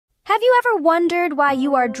Have you ever wondered why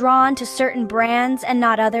you are drawn to certain brands and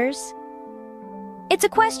not others? It's a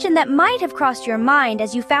question that might have crossed your mind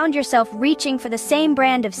as you found yourself reaching for the same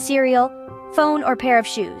brand of cereal, phone, or pair of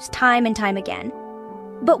shoes time and time again.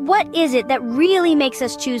 But what is it that really makes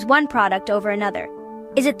us choose one product over another?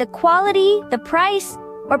 Is it the quality, the price,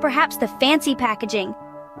 or perhaps the fancy packaging?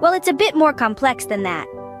 Well, it's a bit more complex than that.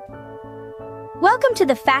 Welcome to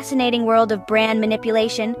the fascinating world of brand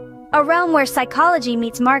manipulation, a realm where psychology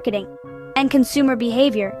meets marketing, and consumer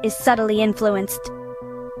behavior is subtly influenced.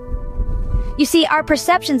 You see, our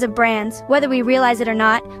perceptions of brands, whether we realize it or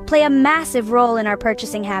not, play a massive role in our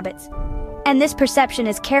purchasing habits. And this perception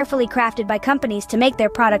is carefully crafted by companies to make their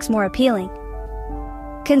products more appealing.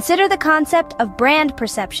 Consider the concept of brand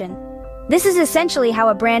perception. This is essentially how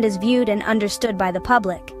a brand is viewed and understood by the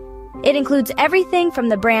public. It includes everything from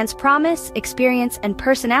the brand's promise, experience, and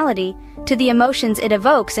personality to the emotions it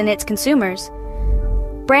evokes in its consumers.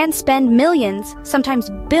 Brands spend millions, sometimes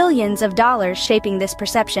billions of dollars shaping this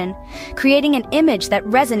perception, creating an image that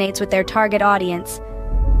resonates with their target audience.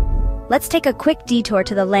 Let's take a quick detour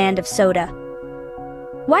to the land of soda.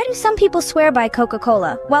 Why do some people swear by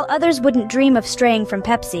Coca-Cola, while others wouldn't dream of straying from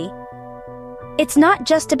Pepsi? It's not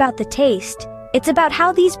just about the taste, it's about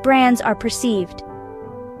how these brands are perceived.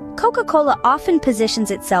 Coca-Cola often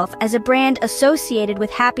positions itself as a brand associated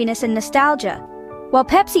with happiness and nostalgia, while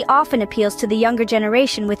Pepsi often appeals to the younger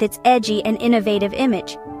generation with its edgy and innovative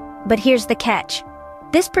image. But here's the catch.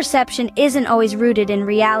 This perception isn't always rooted in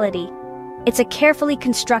reality. It's a carefully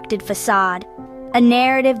constructed facade, a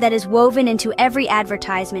narrative that is woven into every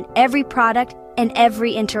advertisement, every product, and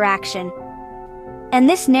every interaction. And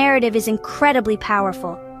this narrative is incredibly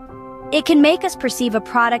powerful. It can make us perceive a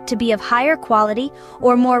product to be of higher quality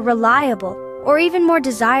or more reliable or even more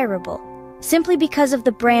desirable, simply because of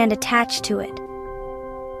the brand attached to it.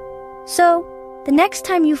 So, the next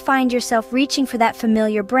time you find yourself reaching for that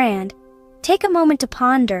familiar brand, take a moment to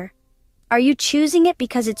ponder. Are you choosing it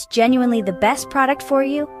because it's genuinely the best product for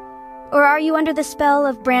you? Or are you under the spell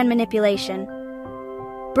of brand manipulation?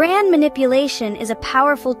 Brand manipulation is a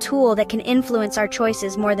powerful tool that can influence our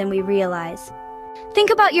choices more than we realize. Think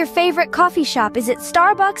about your favorite coffee shop. Is it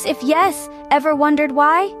Starbucks? If yes, ever wondered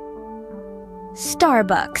why?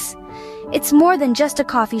 Starbucks. It's more than just a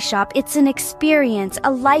coffee shop. It's an experience,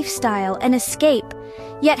 a lifestyle, an escape.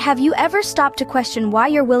 Yet have you ever stopped to question why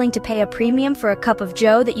you're willing to pay a premium for a cup of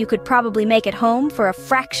joe that you could probably make at home for a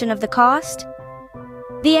fraction of the cost?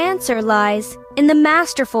 The answer lies in the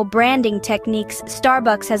masterful branding techniques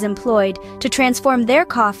Starbucks has employed to transform their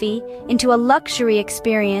coffee into a luxury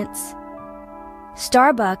experience.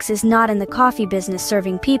 Starbucks is not in the coffee business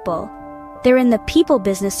serving people. They're in the people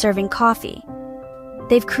business serving coffee.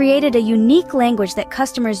 They've created a unique language that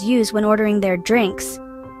customers use when ordering their drinks.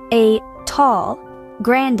 A tall,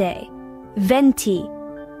 grande, venti.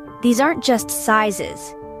 These aren't just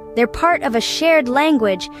sizes. They're part of a shared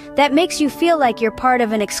language that makes you feel like you're part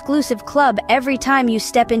of an exclusive club every time you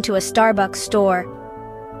step into a Starbucks store.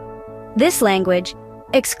 This language,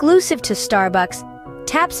 exclusive to Starbucks,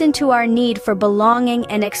 taps into our need for belonging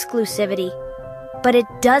and exclusivity. But it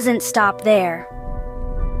doesn't stop there.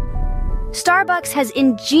 Starbucks has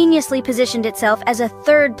ingeniously positioned itself as a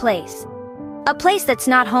third place. A place that's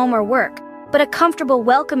not home or work, but a comfortable,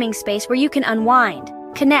 welcoming space where you can unwind,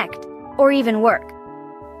 connect, or even work.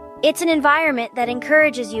 It's an environment that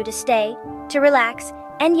encourages you to stay, to relax,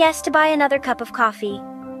 and yes, to buy another cup of coffee.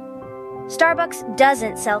 Starbucks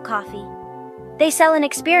doesn't sell coffee. They sell an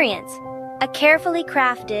experience. A carefully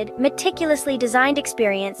crafted, meticulously designed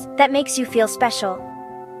experience that makes you feel special.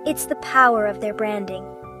 It's the power of their branding.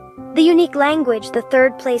 The unique language, the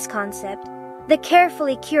third place concept, the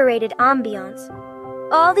carefully curated ambiance.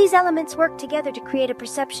 All these elements work together to create a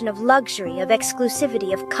perception of luxury, of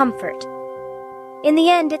exclusivity, of comfort. In the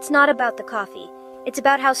end, it's not about the coffee. It's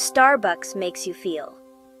about how Starbucks makes you feel.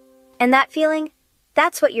 And that feeling,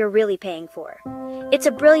 that's what you're really paying for. It's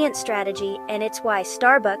a brilliant strategy, and it's why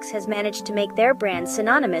Starbucks has managed to make their brand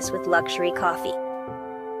synonymous with luxury coffee.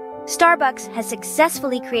 Starbucks has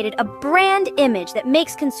successfully created a brand image that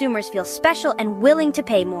makes consumers feel special and willing to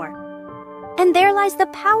pay more. And there lies the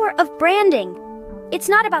power of branding. It's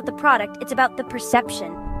not about the product, it's about the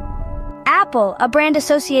perception. Apple, a brand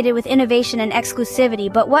associated with innovation and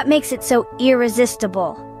exclusivity, but what makes it so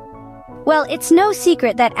irresistible? Well, it's no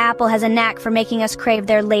secret that Apple has a knack for making us crave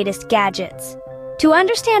their latest gadgets. To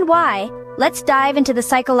understand why, let's dive into the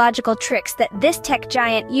psychological tricks that this tech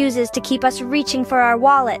giant uses to keep us reaching for our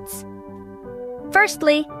wallets.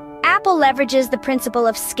 Firstly, Apple leverages the principle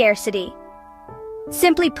of scarcity.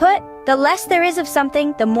 Simply put, the less there is of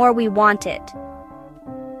something, the more we want it.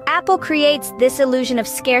 Apple creates this illusion of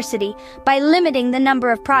scarcity by limiting the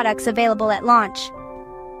number of products available at launch.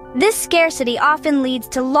 This scarcity often leads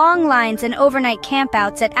to long lines and overnight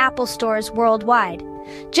campouts at Apple stores worldwide,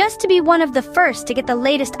 just to be one of the first to get the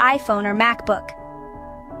latest iPhone or MacBook.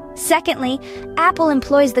 Secondly, Apple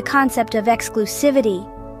employs the concept of exclusivity.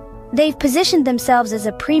 They've positioned themselves as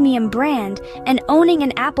a premium brand, and owning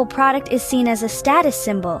an Apple product is seen as a status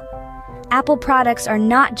symbol. Apple products are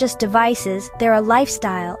not just devices, they're a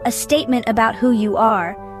lifestyle, a statement about who you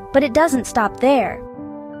are. But it doesn't stop there.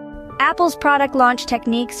 Apple's product launch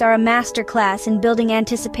techniques are a masterclass in building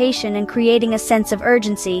anticipation and creating a sense of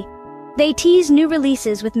urgency. They tease new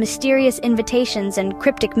releases with mysterious invitations and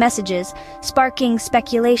cryptic messages, sparking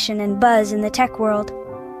speculation and buzz in the tech world.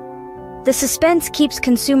 The suspense keeps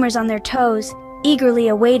consumers on their toes, eagerly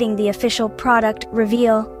awaiting the official product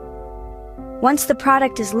reveal. Once the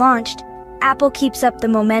product is launched, Apple keeps up the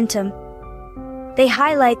momentum. They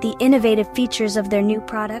highlight the innovative features of their new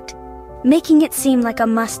product, making it seem like a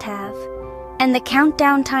must-have. And the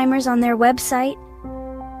countdown timers on their website?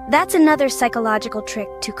 That's another psychological trick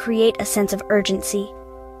to create a sense of urgency,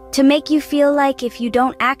 to make you feel like if you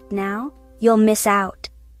don't act now, you'll miss out.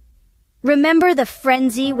 Remember the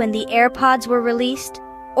frenzy when the AirPods were released?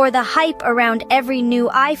 Or the hype around every new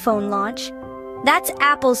iPhone launch? That's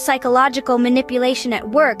Apple's psychological manipulation at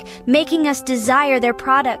work, making us desire their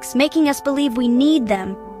products, making us believe we need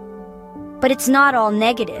them. But it's not all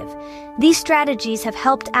negative. These strategies have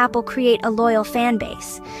helped Apple create a loyal fan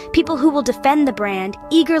base, people who will defend the brand,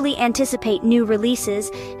 eagerly anticipate new releases,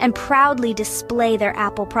 and proudly display their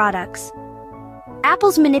Apple products.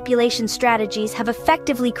 Apple's manipulation strategies have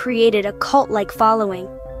effectively created a cult-like following.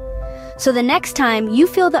 So the next time you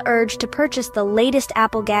feel the urge to purchase the latest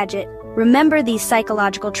Apple gadget, remember these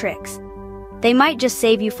psychological tricks. They might just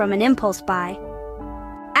save you from an impulse buy.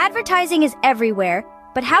 Advertising is everywhere,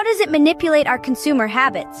 but how does it manipulate our consumer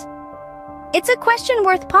habits? It's a question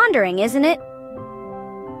worth pondering, isn't it?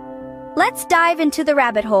 Let's dive into the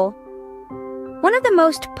rabbit hole. One of the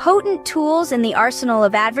most potent tools in the arsenal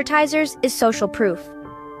of advertisers is social proof.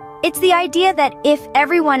 It's the idea that if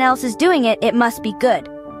everyone else is doing it, it must be good.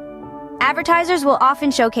 Advertisers will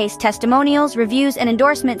often showcase testimonials, reviews, and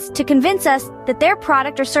endorsements to convince us that their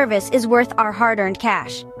product or service is worth our hard-earned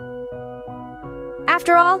cash.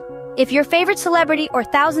 After all, if your favorite celebrity or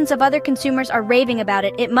thousands of other consumers are raving about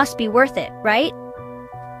it, it must be worth it, right?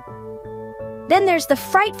 Then there's the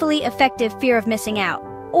frightfully effective fear of missing out,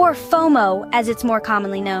 or FOMO as it's more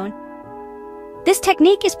commonly known. This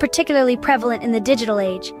technique is particularly prevalent in the digital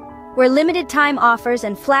age, where limited time offers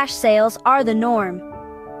and flash sales are the norm.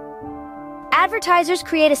 Advertisers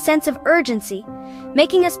create a sense of urgency,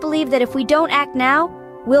 making us believe that if we don't act now,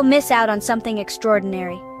 we'll miss out on something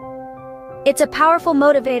extraordinary. It's a powerful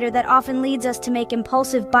motivator that often leads us to make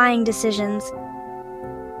impulsive buying decisions.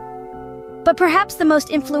 But perhaps the most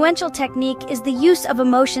influential technique is the use of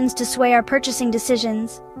emotions to sway our purchasing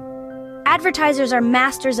decisions. Advertisers are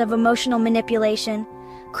masters of emotional manipulation,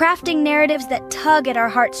 crafting narratives that tug at our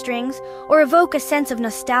heartstrings or evoke a sense of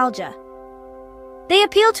nostalgia. They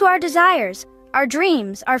appeal to our desires, our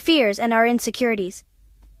dreams, our fears, and our insecurities.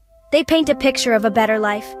 They paint a picture of a better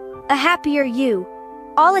life, a happier you,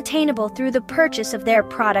 all attainable through the purchase of their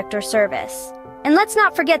product or service. And let's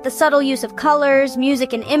not forget the subtle use of colors,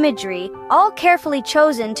 music, and imagery, all carefully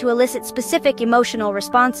chosen to elicit specific emotional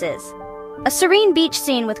responses. A serene beach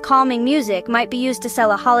scene with calming music might be used to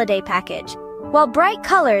sell a holiday package, while bright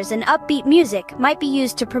colors and upbeat music might be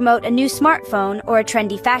used to promote a new smartphone or a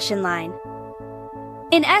trendy fashion line.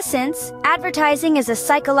 In essence, advertising is a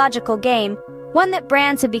psychological game, one that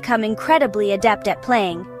brands have become incredibly adept at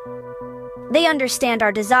playing. They understand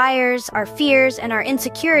our desires, our fears, and our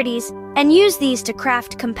insecurities, and use these to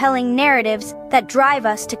craft compelling narratives that drive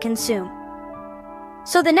us to consume.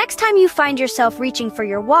 So the next time you find yourself reaching for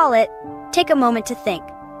your wallet, take a moment to think.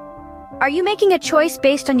 Are you making a choice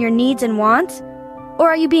based on your needs and wants? Or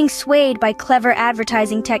are you being swayed by clever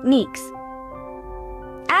advertising techniques?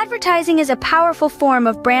 Advertising is a powerful form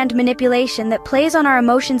of brand manipulation that plays on our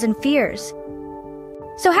emotions and fears.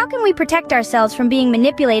 So how can we protect ourselves from being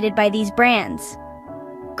manipulated by these brands?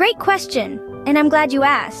 Great question, and I'm glad you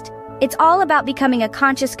asked. It's all about becoming a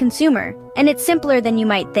conscious consumer, and it's simpler than you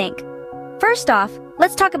might think. First off,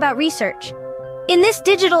 let's talk about research. In this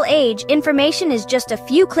digital age, information is just a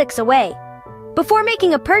few clicks away. Before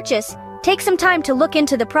making a purchase, take some time to look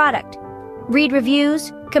into the product. Read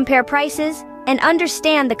reviews, compare prices, and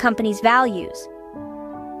understand the company's values.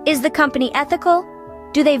 Is the company ethical?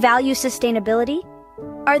 Do they value sustainability?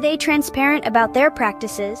 Are they transparent about their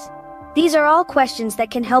practices? These are all questions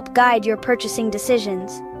that can help guide your purchasing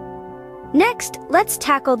decisions. Next, let's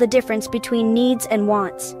tackle the difference between needs and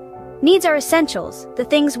wants. Needs are essentials, the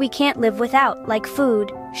things we can't live without, like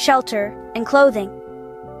food, shelter, and clothing.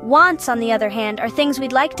 Wants, on the other hand, are things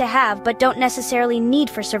we'd like to have but don't necessarily need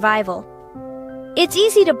for survival. It's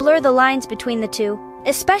easy to blur the lines between the two,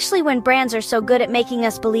 especially when brands are so good at making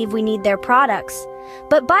us believe we need their products.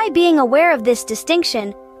 But by being aware of this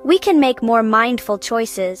distinction, we can make more mindful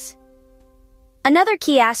choices. Another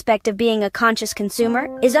key aspect of being a conscious consumer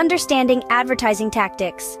is understanding advertising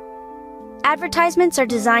tactics. Advertisements are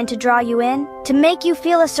designed to draw you in, to make you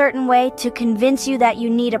feel a certain way, to convince you that you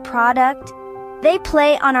need a product. They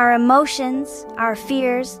play on our emotions, our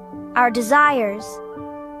fears, our desires.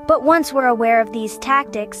 But once we're aware of these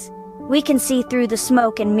tactics, we can see through the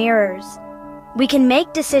smoke and mirrors. We can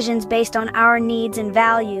make decisions based on our needs and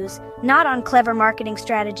values, not on clever marketing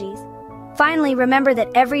strategies. Finally, remember that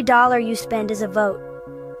every dollar you spend is a vote.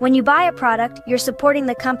 When you buy a product, you're supporting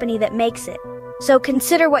the company that makes it. So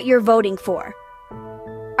consider what you're voting for.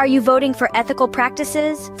 Are you voting for ethical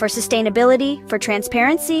practices, for sustainability, for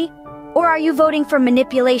transparency? Or are you voting for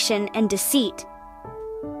manipulation and deceit?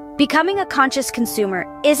 Becoming a conscious consumer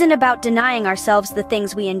isn't about denying ourselves the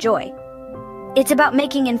things we enjoy. It's about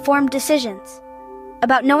making informed decisions,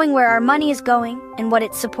 about knowing where our money is going and what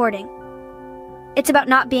it's supporting. It's about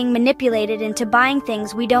not being manipulated into buying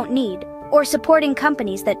things we don't need or supporting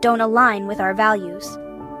companies that don't align with our values.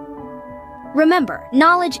 Remember,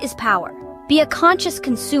 knowledge is power. Be a conscious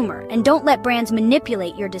consumer and don't let brands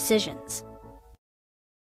manipulate your decisions.